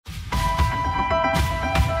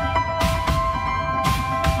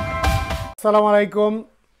আসসালামু আলাইকুম।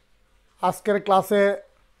 আজকের ক্লাসে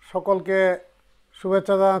সকলকে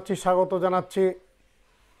শুভেচ্ছা জানাচ্ছি, স্বাগত জানাচ্ছি।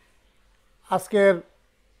 আজকের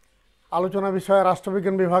আলোচনা বিষয়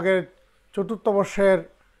রাষ্ট্রবিজ্ঞান বিভাগের চতুর্থ বর্ষের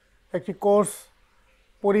একটি কোর্স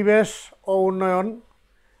পরিবেশ ও উন্নয়ন।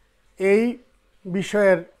 এই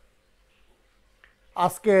বিষয়ের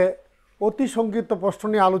আজকে অতি সংক্ষিপ্ত প্রশ্ন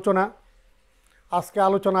নিয়ে আলোচনা। আজকে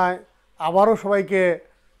আলোচনায় আবারও সবাইকে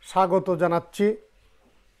স্বাগত জানাচ্ছি।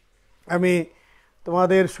 আমি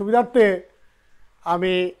তোমাদের সুবিধার্থে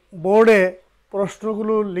আমি বোর্ডে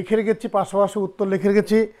প্রশ্নগুলো লিখে রেখেছি, পাশাপাশি উত্তর লিখে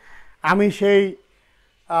রেখেছি। আমি সেই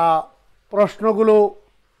প্রশ্নগুলো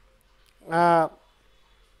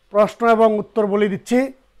প্রশ্ন এবং উত্তর বলে দিচ্ছি।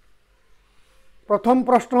 প্রথম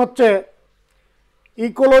প্রশ্ন হচ্ছে,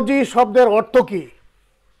 ইকোলজি শব্দের অর্থ কী?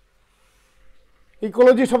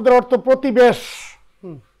 ইকোলজি শব্দের অর্থ প্রতিবেশ।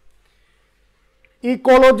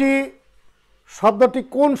 ইকোলজি শব্দটি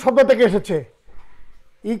কোন শব্দ থেকে এসেছে?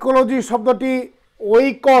 ইকোলজি শব্দটি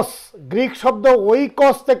ওইকস, গ্রিক শব্দ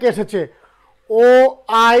ওইকস থেকে এসেছে।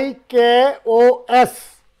 OIKOS,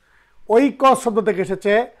 ওইকস শব্দ থেকে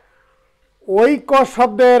এসেছে। ওইকস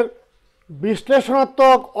শব্দের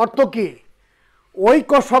বিশ্লেষণাত্মক অর্থ কী?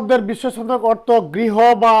 ওইকস শব্দের বিশ্লেষণাত্মক অর্থ গৃহ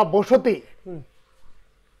বা বসতি।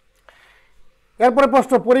 এরপরে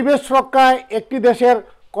প্রশ্ন, পরিবেশ রক্ষায় একটি দেশের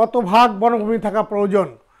কত ভাগ বনভূমি থাকা প্রয়োজন?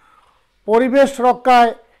 পরিবেশ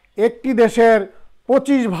রক্ষায় একটি দেশের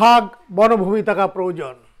 25 ভাগ বনভূমি থাকা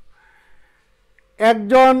প্রয়োজন।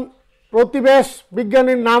 একজন প্রতিবেশ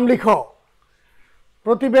বিজ্ঞানীর নাম লিখো।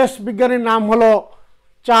 প্রতিবেশ বিজ্ঞানীর নাম হলো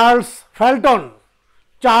Charles Felton.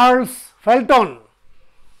 Charles Felton.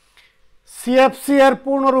 CFC এর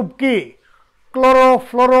পূর্ণরূপ কি?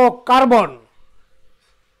 Chlorofluorocarbon.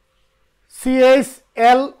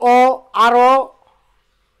 CHLORO,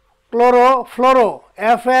 chlorofluoro,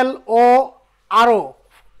 FLORO,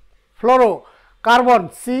 fluoro, carbon,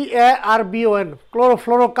 CARBON,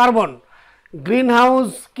 chlorofluorocarbon. Green house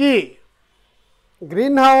কি?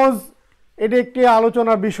 গ্রিন হাউস এটি একটি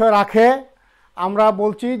আলোচনার বিষয় রাখে। আমরা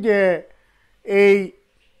বলছি যে এই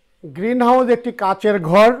গ্রিন হাউস একটি কাচের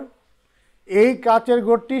ঘর। এই কাচের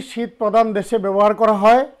ঘরটি শীত প্রধান দেশে ব্যবহার করা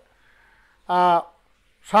হয়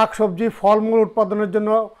শাকসবজি ফলমূল উৎপাদনের জন্য,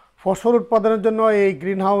 ফসল উৎপাদনের জন্য এই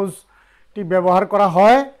গ্রিন হাউসটি ব্যবহার করা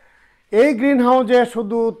হয়। এই গ্রিন হাউসে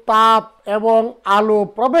শুধু তাপ এবং আলো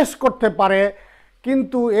প্রবেশ করতে পারে,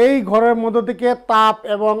 কিন্তু এই ঘরের মধ্য থেকে তাপ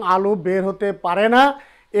এবং আলো বের হতে পারে না।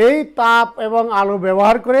 এই তাপ এবং আলো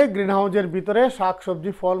ব্যবহার করে গ্রিন হাউসের ভিতরে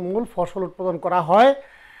শাকসবজি ফলমূল ফসল উৎপাদন করা হয়।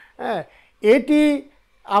 এটি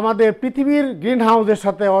আমাদের পৃথিবীর গ্রিন হাউসের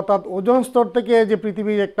সাথে, অর্থাৎ ওজোন স্তর থেকে যে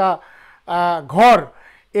পৃথিবীর একটা ঘর,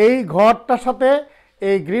 এই ঘরটার সাথে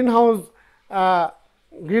এই গ্রিন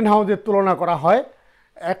হাউসের তুলনা করা হয়।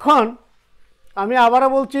 এখন আমি আবারও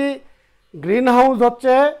বলছি, গ্রিন হাউস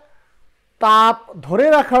হচ্ছে তাপ ধরে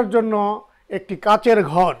রাখার জন্য একটি কাচের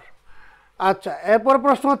ঘর। আচ্ছা, এরপর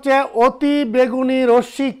প্রশ্ন হচ্ছে, অতি বেগুনি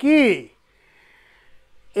রশ্মি কি?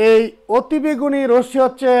 এই অতি বেগুনি রশ্মি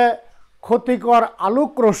হচ্ছে ক্ষতিকর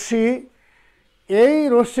আলোক রশ্মি। এই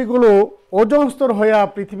রশ্মিগুলো ওজোন স্তর হয়ে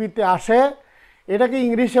পৃথিবীতে আসে। এটাকে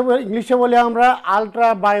ইংলিশে বলে আমরা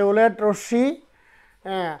আলট্রাভায়োলেট রশ্মি,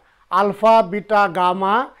 আলফা বিটা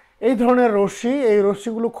গামা, এই ধরনের রশ্মি। এই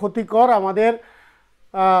রশ্মিগুলো ক্ষতিকর,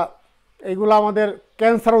 এইগুলো আমাদের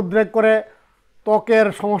ক্যান্সার উদ্রেক করে, ত্বকের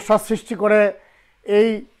সমস্যার সৃষ্টি করে। এই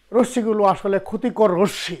রশ্মিগুলো আসলে ক্ষতিকর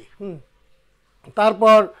রশ্মি।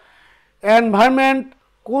 তারপর এনভায়রনমেন্ট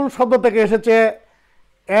কোন শব্দ থেকে এসেছে?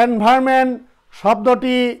 এনভায়রনমেন্ট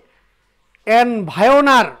শব্দটি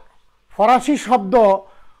এনভায়োনার, ফরাসি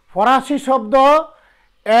শব্দ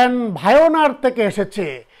এনভায়োনার থেকে এসেছে।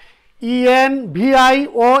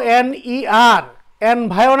 ENVIONER,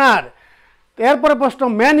 এনভায়োনার। এরপরে প্রশ্ন,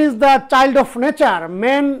 man is the child of nature.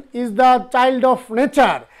 Man is the child of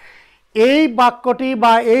nature, এই বাক্যটি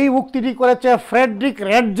বা এই উক্তিটি করেছে Friedrich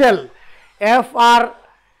রেডজেল।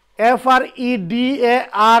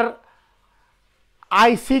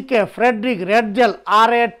 FREDARICK, Friedrich রেডজেল,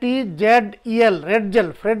 RATZEL, রেডজেল,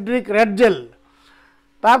 Friedrich রেডজেল।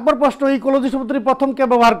 তারপর প্রশ্ন, ইকোলজি শব্দটি প্রথম কে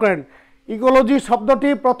ব্যবহার করেন? ইকোলজি শব্দটি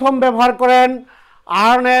প্রথম ব্যবহার করেন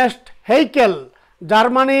আর্নেস্ট হেইকেল,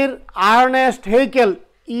 জার্মানির Ernst হেইকেল,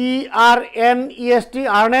 ERNEST,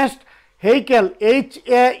 Ernst হেইকেল,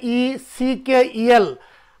 HAECKEL,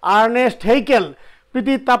 Ernst হেইকেল।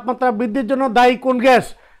 পৃথিবীর তাপমাত্রা বৃদ্ধির জন্য দায়ী কোন গ্যাস?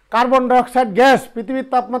 Carbon dioxide gas. পৃথিবীর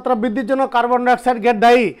তাপমাত্রা বৃদ্ধির জন্য কার্বন ডাইঅক্সাইড গ্যাস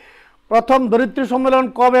দায়ী। প্রথম ধরিত্রী সম্মেলন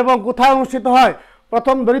কবে এবং কোথায় অনুষ্ঠিত হয়?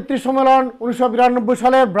 প্রথম ধরিত্রী সম্মেলন 1992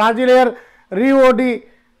 সালের ব্রাজিলের রিও ডি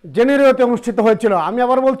জেনেরিওতে অনুষ্ঠিত হয়েছিল। আমি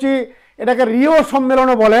আবার বলছি, এটাকে রিও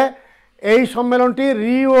সম্মেলনও বলে। এই সম্মেলনটি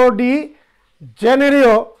রিও ডি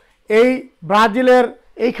জেনেরিও এই ব্রাজিলের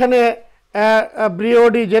এইখানে রিও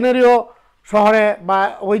ডি জেনেরিও শহরে বা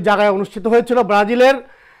ওই জায়গায় অনুষ্ঠিত হয়েছিল ব্রাজিলের।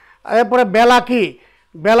 এরপরে বেলা কি?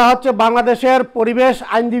 বেলা হচ্ছে বাংলাদেশের পরিবেশ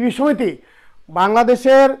আইনজীবী সমিতি।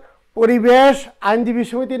 বাংলাদেশের পরিবেশ আইনজীবী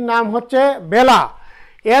সমিতির নাম হচ্ছে বেলা।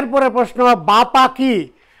 এরপরে প্রশ্ন, বাপা কি?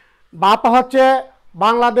 বাপা হচ্ছে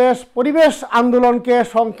বাংলাদেশ পরিবেশ আন্দোলনকে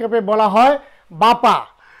সংক্ষেপে বলা হয় বাপা।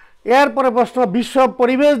 এরপরে প্রশ্ন, বিশ্ব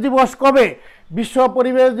পরিবেশ দিবস কবে? বিশ্ব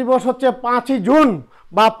পরিবেশ দিবস হচ্ছে 5ই জুন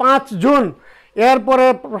বা 5 জুন। এরপরে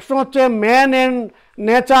প্রশ্ন হচ্ছে ম্যান অ্যান্ড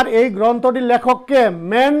নেচার এই গ্রন্থটির লেখককে?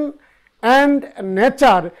 ম্যান অ্যান্ড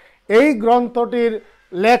নেচার এই গ্রন্থটির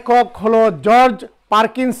লেখক হলো George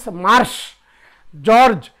Perkins Marsh.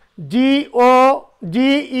 George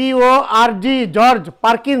GEORG George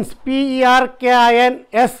Perkins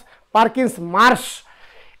PERKINS Perkins Marsh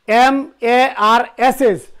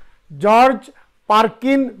MARSS George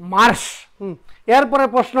পারকিন Marsh. এরপরে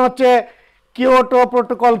প্রশ্ন হচ্ছে কিয়োটো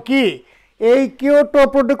প্রোটোকল কি? এই কিয়োটো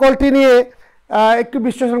প্রোটোকলটি নিয়ে একটু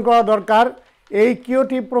বিশ্লেষণ করা দরকার। এই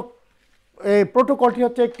প্রোটোকলটি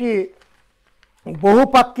হচ্ছে একটি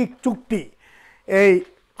বহুপাক্ষিক চুক্তি। এই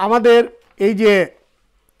আমাদের এই যে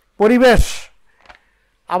পরিবেশ,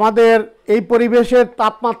 আমাদের এই পরিবেশের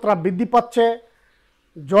তাপমাত্রা বৃদ্ধি পাচ্ছে,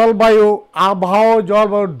 জলবায়ুর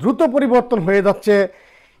দ্রুত পরিবর্তন হয়ে যাচ্ছে।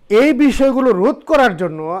 এই বিষয়গুলো রোধ করার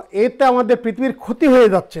জন্য এতে আমাদের পৃথিবীর ক্ষতি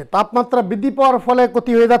হয়ে যাচ্ছে, তাপমাত্রা বৃদ্ধি পাওয়ার ফলে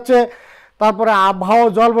ক্ষতি হয়ে যাচ্ছে, তারপরে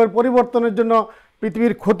জলবায়ুর পরিবর্তনের জন্য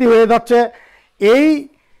পৃথিবীর ক্ষতি হয়ে যাচ্ছে।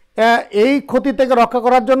 এই ক্ষতি থেকে রক্ষা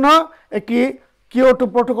করার জন্য একটি কিয়োটো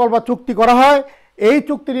প্রোটোকল বা চুক্তি করা হয়। এই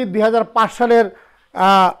চুক্তিটি 2005 সালের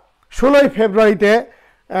 16ই ফেব্রুয়ারিতে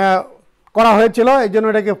করা হয়েছিল, এই জন্য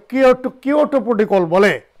এটাকে কিয়োটো প্রোটোকল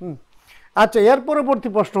বলে। আচ্ছা, এর পরবর্তী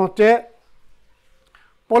প্রশ্ন হচ্ছে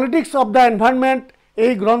পলিটিক্স অফ দ্য এনভায়রনমেন্ট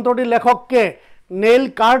এই গ্রন্থটির লেখককে? Nail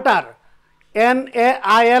Carter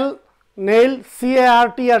NAIL nail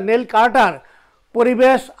CARTR nail Carter.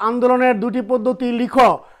 পরিবেশ আন্দোলনের দুটি পদ্ধতি লিখো।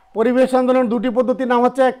 পরিবেশ আন্দোলনের দুটি পদ্ধতির নাম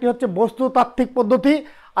হচ্ছে, একটি হচ্ছে বস্তুতাত্ত্বিক পদ্ধতি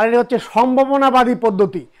আর এটি হচ্ছে সম্ভাবনাবাদী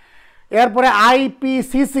পদ্ধতি। এরপরে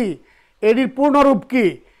IPCC এটির পূর্ণরূপ কি?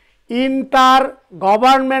 Inter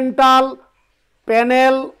governmental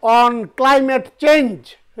panel on climate change.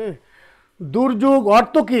 দুর্যোগ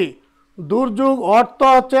অর্থ কি? দুর্যোগ অর্থ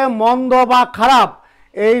হচ্ছে মন্দ বা খারাপ।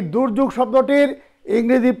 এই দুর্যোগ শব্দটির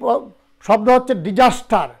ইংরেজি শব্দ হচ্ছে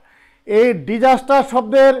ডিজাস্টার। এই ডিজাস্টার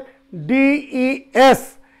শব্দের DES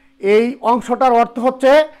এই অংশটার অর্থ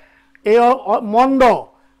হচ্ছে এই মন্দ,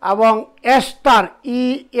 এবং এস্টার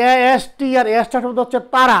EAST আর এস্টার শব্দ হচ্ছে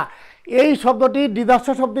তারা। এই শব্দটি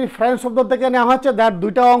ডিজাস্টার শব্দটি ফ্রেঞ্চ শব্দ থেকে নেওয়া হচ্ছে, যার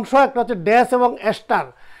দুইটা অংশ, একটা হচ্ছে ড্যাশ এবং এস্টার।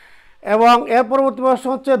 এবং এর পরবর্তী প্রশ্ন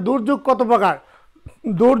হচ্ছে দুর্যোগ কত প্রকার?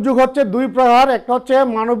 দুর্যোগ হচ্ছে দুই প্রকার, একটা হচ্ছে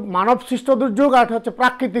মানব সৃষ্ট দুর্যোগ আর একটা হচ্ছে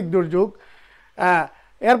প্রাকৃতিক দুর্যোগ।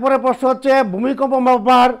 এরপরে প্রশ্ন হচ্ছে ভূমিকম্প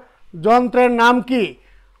মাপার যন্ত্রের নাম কি?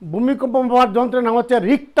 ভূমিকম্প মাপার যন্ত্রের নাম হচ্ছে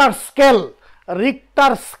রিক্টার স্কেল।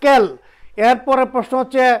 Richter scale. এরপরে প্রশ্ন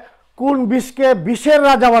হচ্ছে কোন বিষকে বিষের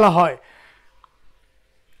রাজা বলা হয়?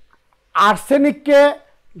 আর্সেনিককে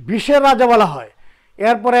বিষের রাজা বলা হয়।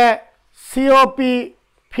 এরপরে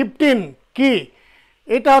COP15 কি?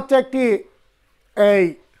 এটা হচ্ছে একটি এই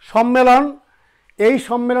সম্মেলন। এই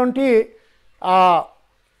সম্মেলনটি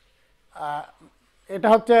এটা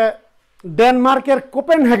হচ্ছে ডেনমার্কের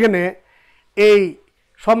কোপেনহেগেনে এই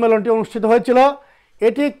সম্মেলনটি অনুষ্ঠিত হয়েছিল।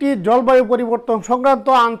 এটি একটি জলবায়ু পরিবর্তন সংক্রান্ত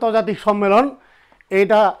আন্তর্জাতিক সম্মেলন।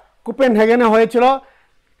 এইটা কোপেনহেগেনে হয়েছিল।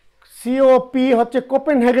 COP হচ্ছে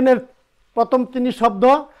কোপেনহেগেনের প্রথম 3 শব্দ,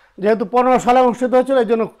 যেহেতু 15 সালে অনুষ্ঠিত হয়েছিল এই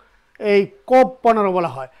জন্য এই COP15 বলা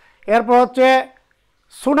হয়। এরপর হচ্ছে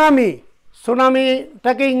সুনামি।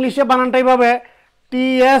 সুনামিটাকে ইংলিশে বানানটা এইভাবে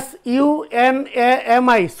TSUNAMI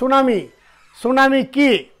সুনামি। সুনামি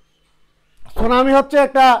কি? সুনামি হচ্ছে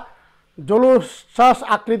একটা জলোচ্ছ্বাস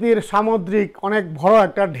আকৃতির সামুদ্রিক অনেক বড়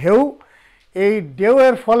একটা ঢেউ। এই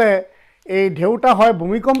ঢেউয়ের ফলে, এই ঢেউটা হয়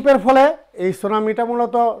ভূমিকম্পের ফলে। এই সুনামিটা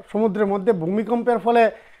মূলত সমুদ্রের মধ্যে ভূমিকম্পের ফলে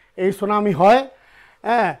এই সুনামি হয়।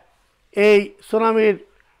 এই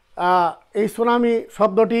সুনামি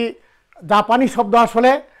শব্দটি জাপানি শব্দ,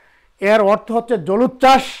 আসলে এর অর্থ হচ্ছে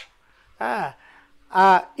জলোচ্ছ্বাস।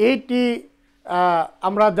 এইটি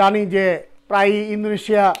আমরা জানি যে প্রায়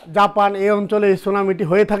ইন্দোনেশিয়া, জাপান এই অঞ্চলে এই সুনামিটি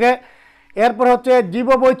হয়ে থাকে। এরপর হচ্ছে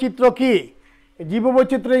জীববৈচিত্র্য কি?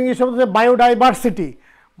 জীববৈচিত্র্য ইংলিশ শব্দ হচ্ছে biodiversity.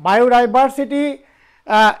 Biodiversity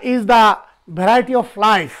is the variety of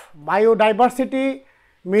life. Biodiversity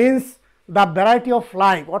means the variety of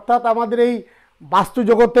life, অর্থাৎ আমাদের এই বাস্তু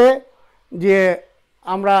জগতে যে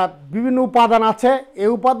আমরা বিভিন্ন উপাদান আছে, এই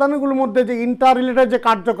উপাদানগুলোর মধ্যে যে ইন্টার রিলেটেড যে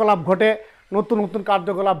কার্যকলাপ ঘটে, নতুন নতুন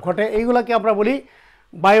কার্যকলাপ ঘটে, এইগুলোকে আমরা বলি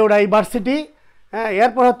বায়োডাইভার্সিটি। হ্যাঁ,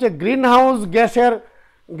 এরপর হচ্ছে গ্রিন হাউস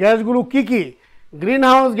গ্যাসগুলো কি কি? গ্রিন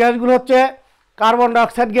হাউস গ্যাসগুলো হচ্ছে carbon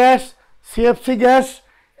dioxide gas, CFC gas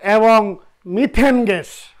এবং মিথেন গ্যাস।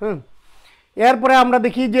 এরপরে আমরা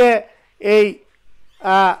দেখি যে এই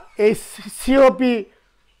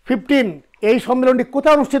COP15 এই সম্মেলনটি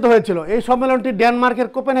কোথায় অনুষ্ঠিত হয়েছিল? এই সম্মেলনটি ডেনমার্কের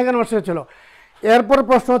কোপেনহেগেনে অনুষ্ঠিত হয়েছিল। এরপর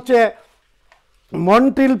প্রশ্ন হচ্ছে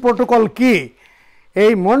মন্ট্রিল প্রোটোকল কি?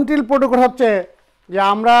 এই মন্ট্রিল প্রোটোকল হচ্ছে যে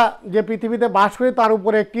আমরা যে পৃথিবীতে বাস করি তার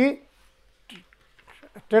উপরে একটি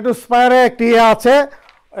স্ট্র্যাটোস্ফিয়ারে একটি আছে,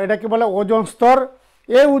 এটাকে বলে ওজোন স্তর।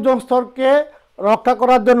 এই ওজোন স্তরকে রক্ষা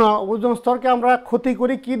করার জন্য ওজোন স্তরকে আমরা ক্ষতি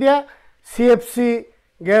করি কি দিয়ে? সিএফসি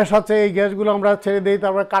গ্যাস আছে, এই গ্যাসগুলো আমরা ছেড়ে দিই।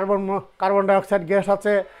 তারপরে কার্বন ডাইঅক্সাইড গ্যাস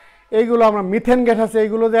আছে, এইগুলো আমরা মিথেন গ্যাস আছে,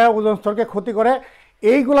 এইগুলো দেওয়া ওজোন স্তরকে ক্ষতি করে।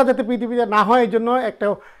 এইগুলো যাতে পৃথিবীতে না হয় এই জন্য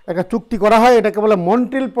একটা চুক্তি করা হয়, এটাকে বলে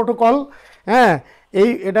মন্ট্রিল প্রোটোকল। হ্যাঁ,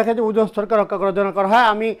 এটাকে যে ওজোন স্তরকে রক্ষা করার জন্য করা হয়।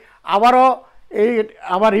 আমি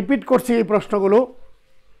আবার রিপিট করছি এই প্রশ্নগুলো।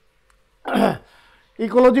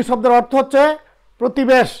 ইকোলজি শব্দের অর্থ হচ্ছে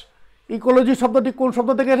প্রতিবেশ। ইকোলজি শব্দটি কোন শব্দ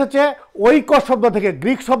থেকে এসেছে? ঐকস শব্দ থেকে।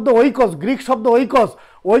 গ্রিক শব্দ ঐকস।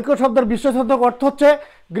 ঐকস শব্দের বিশেষার্থক অর্থ হচ্ছে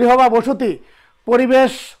গৃহ বা বসতি।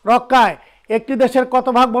 পরিবেশ রক্ষায় একটি দেশের কত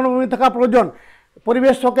ভাগ বনভূমি থাকা প্রয়োজন?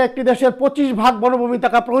 পরিবেশ রক্ষায় একটি দেশের 25 ভাগ বনভূমি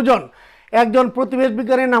থাকা প্রয়োজন। একজন পরিবেশ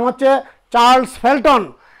বিজ্ঞানীর নাম হচ্ছে চার্লস ফেলটন।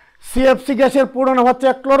 সিএফসি গ্যাসের পুরো নাম হচ্ছে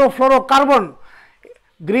ক্লোরোফ্লোরোকার্বন।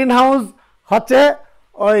 গ্রিন হাউস হচ্ছে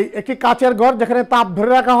ওই একটি কাচের ঘর যেখানে তাপ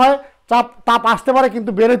ধরে রাখা হয়, তাপ আসতে পারে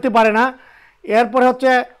কিন্তু বেরোতে পারে না। এরপরে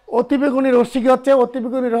হচ্ছে অতিবেগুনি রশ্মি কি হচ্ছে?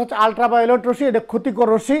 অতিবেগুনি হচ্ছে আলট্রাভায়োলেট রশ্মি, এটা ক্ষতিকর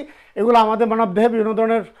রশ্মি। এগুলো আমাদের মানবদেহে বিভিন্ন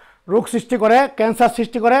ধরনের রোগ সৃষ্টি করে, ক্যান্সার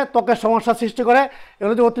সৃষ্টি করে, ত্বকের সমস্যা সৃষ্টি করে।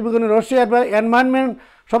 এগুলো হচ্ছে অতিবেগুনি রশ্মি। এরপরে এনভায়রনমেন্ট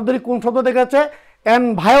শব্দটি কোন শব্দ থেকে আছে?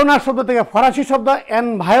 এনভায়োনার শব্দ থেকে, ফরাসি শব্দ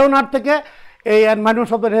এনভায়োনার থেকে এই এনভায়রনমেন্ট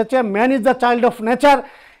শব্দটি হচ্ছে। Man is the child of nature,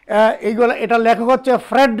 এটার লেখক হচ্ছে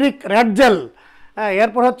ফ্রেডরিক র্যাডজেল।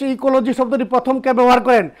 এরপর হচ্ছে ইকোলজি শব্দটি প্রথম কে ব্যবহার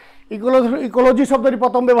করেন? ইকোলজি শব্দটি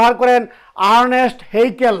প্রথম ব্যবহার করেন আর্নেস্ট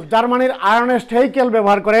হেইকেল, জার্মানির আর্নেস্ট হেইকেল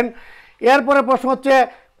ব্যবহার করেন। এরপরে প্রশ্ন হচ্ছে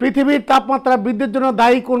পৃথিবীর তাপমাত্রা বৃদ্ধির জন্য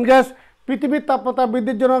দায়ী কোন গ্যাস? পৃথিবীর তাপমাত্রা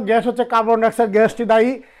বৃদ্ধির জন্য গ্যাস হচ্ছে কার্বন ডাইঅক্সাইড গ্যাসটি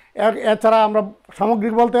দায়ী। এছাড়া আমরা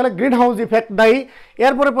সামগ্রিক বলতে গেলে গ্রিন হাউস ইফেক্ট দায়ী।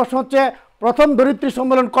 এরপরে প্রশ্ন হচ্ছে প্রথম ধরিত্রী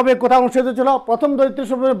সম্মেলন কবে কোথায় অনুষ্ঠিত ছিল? প্রথম ধরিত্রী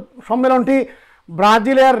সম্মেলনটি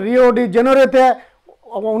ব্রাজিলের রিও ডি জেনেরোতে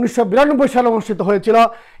 1992 সালে অনুষ্ঠিত হয়েছিল।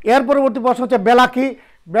 এর পরবর্তী প্রশ্ন হচ্ছে বেলা কি?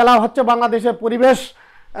 বেলা হচ্ছে বাংলাদেশের পরিবেশ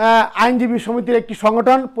আইনজীবী সমিতির একটি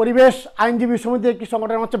সংগঠন। পরিবেশ আইনজীবী সমিতির একটি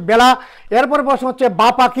সংগঠন হচ্ছে বেলা। এরপরে প্রশ্ন হচ্ছে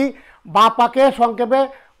বাপা কি? বাপাকে সংক্ষেপে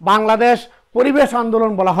বাংলাদেশ পরিবেশ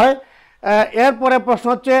আন্দোলন বলা হয়। এরপরে প্রশ্ন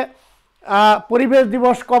হচ্ছে পরিবেশ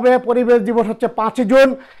দিবস কবে? পরিবেশ দিবস হচ্ছে 5 জুন।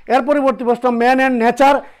 এর পরবর্তী প্রশ্ন ম্যান অ্যান্ড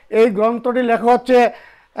নেচার, এই গ্রন্থটি লেখা হচ্ছে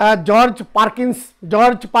জর্জ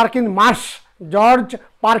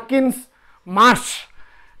পার্কিন্স মার্শ।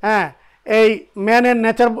 হ্যাঁ, এই ম্যান অ্যান্ড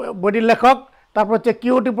নেচার বইটির লেখক। তারপর হচ্ছে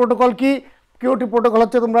কিয়োটো প্রোটোকল কি? কিয়োটো প্রোটোকল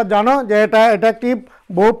হচ্ছে তোমরা জানো যে এটা একটি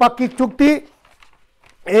বহুপাক্ষিক চুক্তি।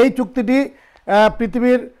 এই চুক্তিটি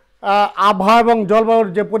পৃথিবীর আবহাওয়া এবং জলবায়ুর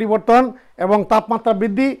যে পরিবর্তন এবং তাপমাত্রা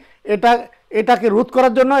বৃদ্ধি এটাকে রোধ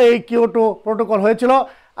করার জন্য এই কিয়োটো প্রোটোকল হয়েছিল।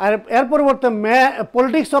 আর এর পরিবর্তে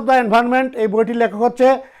পলিটিক্স অফ দ্য এনভায়রনমেন্ট, এই বইটির লেখক হচ্ছে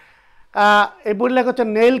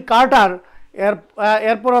নেইল কার্টার।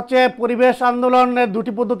 এরপর হচ্ছে পরিবেশ আন্দোলনের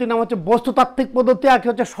দুটি পদ্ধতির নাম হচ্ছে বস্তুতাত্ত্বিক পদ্ধতি আর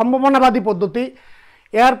হচ্ছে সম্ভাবনাবাদী পদ্ধতি।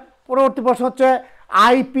 এর পরবর্তী প্রশ্ন হচ্ছে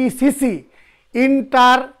IPCC,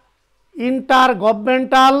 inter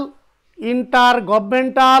governmental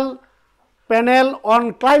panel on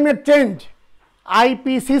climate change.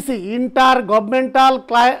 IPCC, inter governmental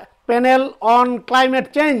panel on climate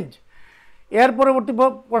change. এর পরবর্তী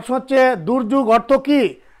প্রশ্ন হচ্ছে দুর্যোগ অর্থ কি?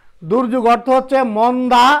 দুর্যোগ অর্থ হচ্ছে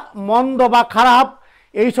মন্দ বা খারাপ।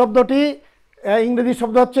 এই শব্দটি ইংরেজি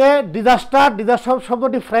শব্দ হচ্ছে ডিজাস্টার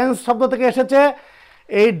শব্দটি ফ্রেঞ্চ শব্দ থেকে এসেছে।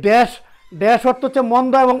 এই ড্যাশ অর্থ হচ্ছে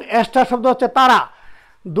মন্দ এবং এস্টার শব্দ হচ্ছে তারা।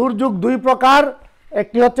 দুর্যোগ দুই প্রকার,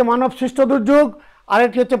 একটি হচ্ছে মানব সৃষ্ট দুর্যোগ আর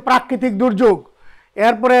একটি হচ্ছে প্রাকৃতিক দুর্যোগ।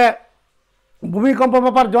 এরপরে ভূমিকম্প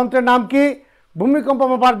মাপার যন্ত্রের নাম কি? ভূমিকম্প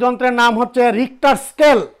মাপার যন্ত্রের নাম হচ্ছে রিক্টার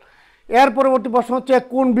স্কেল। এর পরবর্তী প্রশ্ন হচ্ছে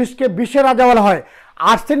কোন বিষকে বিষের রাজা বলা হয়?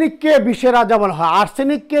 আর্সেনিককে বিষের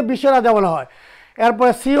রাজা বলা হয়।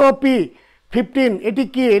 এরপরে COP15 এটি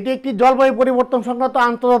কি? এটি একটি জলবায়ু পরিবর্তন সংক্রান্ত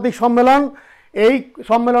আন্তর্জাতিক সম্মেলন। এই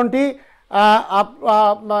সম্মেলনটি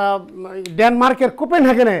ডেনমার্কের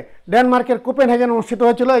কোপেনহেগেনে অনুষ্ঠিত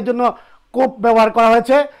হয়েছিল, এই জন্য কোপ ব্যবহার করা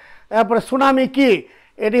হয়েছে। এরপরে সুনামি কি?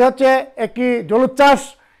 এটি হচ্ছে একটি জলোচ্ছ্বাস।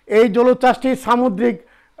 এই জলোচ্ছ্বাসটি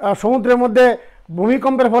সমুদ্রের মধ্যে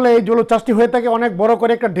ভূমিকম্পের ফলে এই জলোচ্ছ্বাসটি হয়ে থাকে, অনেক বড়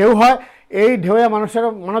করে একটা ঢেউ হয়, এই ঢেউয়ে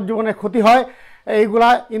মানব জীবনের ক্ষতি হয়। এইগুলা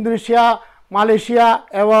ইন্দোনেশিয়া, মালয়েশিয়া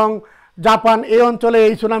এবং জাপান এই অঞ্চলে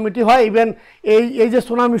এই সুনামিটি হয়। ইভেন এই যে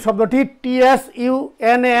সুনামি শব্দটি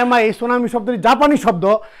TSUNAMI, এই সুনামি শব্দটি জাপানি শব্দ।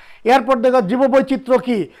 এরপর দেখো জীববৈচিত্র্য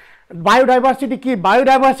কি, বায়োডাইভার্সিটি কি?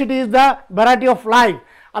 Biodiversity is the variety of life.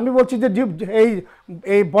 আমি বলছি যে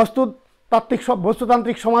এই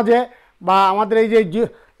বস্তুতান্ত্রিক সমাজে বা আমাদের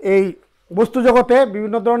এই বস্তু জগতে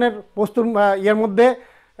বিভিন্ন ধরনের বস্তুর ইয়ের মধ্যে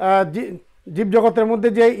জীবজগতের মধ্যে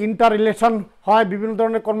যে ইন্টার রিলেশন হয়, বিভিন্ন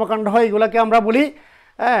ধরনের কর্মকাণ্ড হয়, এগুলোকে আমরা বলি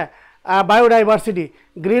বায়োডাইভার্সিটি।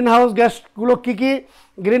 গ্রিন হাউস গ্যাসগুলো কী কী?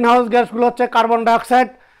 গ্রিন হাউস গ্যাসগুলো হচ্ছে কার্বন ডাইঅক্সাইড,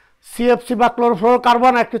 CFC বা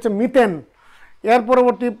ক্লোরোফ্লোরোকার্বন, একটা হচ্ছে মিথেন। এর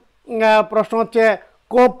পরবর্তী প্রশ্ন হচ্ছে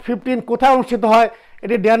COP15 কোথায় অনুষ্ঠিত হয়?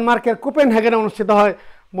 এটি ডেনমার্কের কোপেনহেগেনে অনুষ্ঠিত হয়।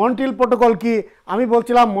 মন্ট্রিল প্রোটোকল কি? আমি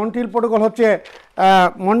বলছিলাম মন্ট্রিল প্রোটোকল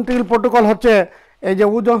হচ্ছে এই যে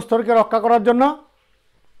ওজোন স্তরকে রক্ষা করার জন্য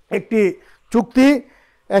একটি চুক্তি,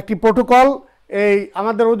 একটি প্রোটোকল। এই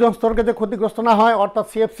আমাদের ওজোন স্তরকে যে ক্ষতিগ্রস্ত না হয়, অর্থাৎ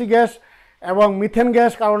CFC গ্যাস এবং methane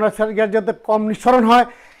gas, carbon dioxide gas যাতে কম নিঃসরণ হয়,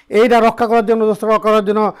 এইটা রক্ষা করার জন্য, ওজোন স্তর রক্ষা করার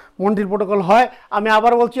জন্য মন্ট্রিল প্রোটোকল হয়। আমি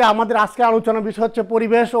আবার বলছি, আমাদের আজকে আলোচনার বিষয় হচ্ছে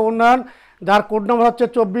পরিবেশ ও উন্নয়ন, যার কোড নম্বর হচ্ছে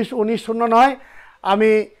 24-19-09। আমি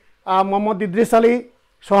মোহাম্মদ ইদ্রিস আলী,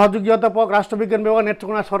 সহযোগী অধ্যাপক, রাষ্ট্রবিজ্ঞান বিভাগ,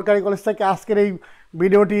 নেত্রকোনা সরকারি কলেজ থেকে আজকের এই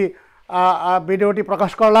ভিডিওটি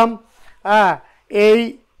প্রকাশ করলাম।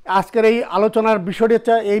 আজকের এই আলোচনার বিষয়টি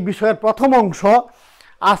হচ্ছে এই বিষয়ের প্রথম অংশ।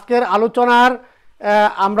 আজকের আলোচনার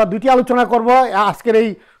আমরা দুটি আলোচনা করব আজকের এই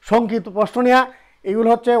সংক্ষিপ্ত প্রশ্ন নিয়ে। এগুলো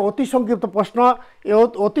হচ্ছে অতি সংক্ষিপ্ত প্রশ্ন। এই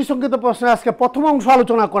অতি সংক্ষিপ্ত প্রশ্নে আজকে প্রথম অংশ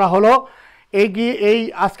আলোচনা করা হলো। এই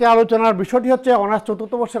আজকে আলোচনার বিষয়টি হচ্ছে অনার্স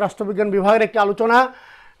চতুর্থ বর্ষের রাষ্ট্রবিজ্ঞান বিভাগের একটি আলোচনা।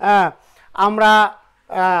 আমরা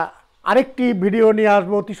আরেকটি ভিডিও নিয়ে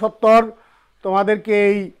আসবো অতি সত্বর। তোমাদেরকে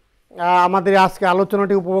আমাদের আজকে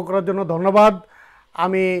আলোচনাটি উপভোগ করার জন্য ধন্যবাদ।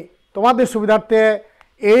 আমি তোমাদের সুবিধার্থে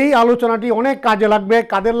এই আলোচনাটি অনেক কাজে লাগবে।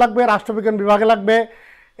 কাদের লাগবে? রাষ্ট্রবিজ্ঞান বিভাগে লাগবে,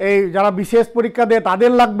 এই যারা বিশেষ পরীক্ষা দেয়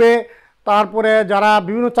তাদের লাগবে, তারপরে যারা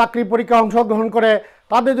বিভিন্ন চাকরি পরীক্ষা অংশগ্রহণ করে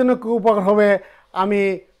তাদের জন্য খুব উপকার হবে। আমি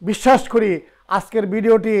বিশ্বাস করি আজকের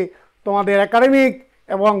ভিডিওটি তোমাদের একাডেমিক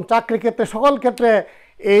এবং চাকরি ক্ষেত্রে সকল ক্ষেত্রে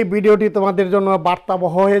এই ভিডিওটি তোমাদের জন্য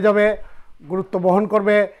বার্তাবহ হয়ে যাবে, গুরুত্ব বহন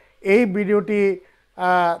করবে। এই ভিডিওটি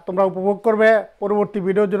তোমরা উপভোগ করবে, পরবর্তী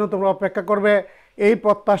ভিডিওর জন্য তোমরা অপেক্ষা করবে, এই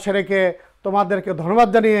প্রত্যাশা রেখে তোমাদেরকে ধন্যবাদ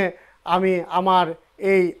জানিয়ে আমি আমার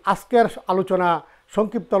এই আজকের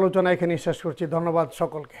সংক্ষিপ্ত আলোচনা এখানে শেষ করছি। ধন্যবাদ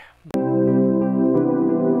সকলকে।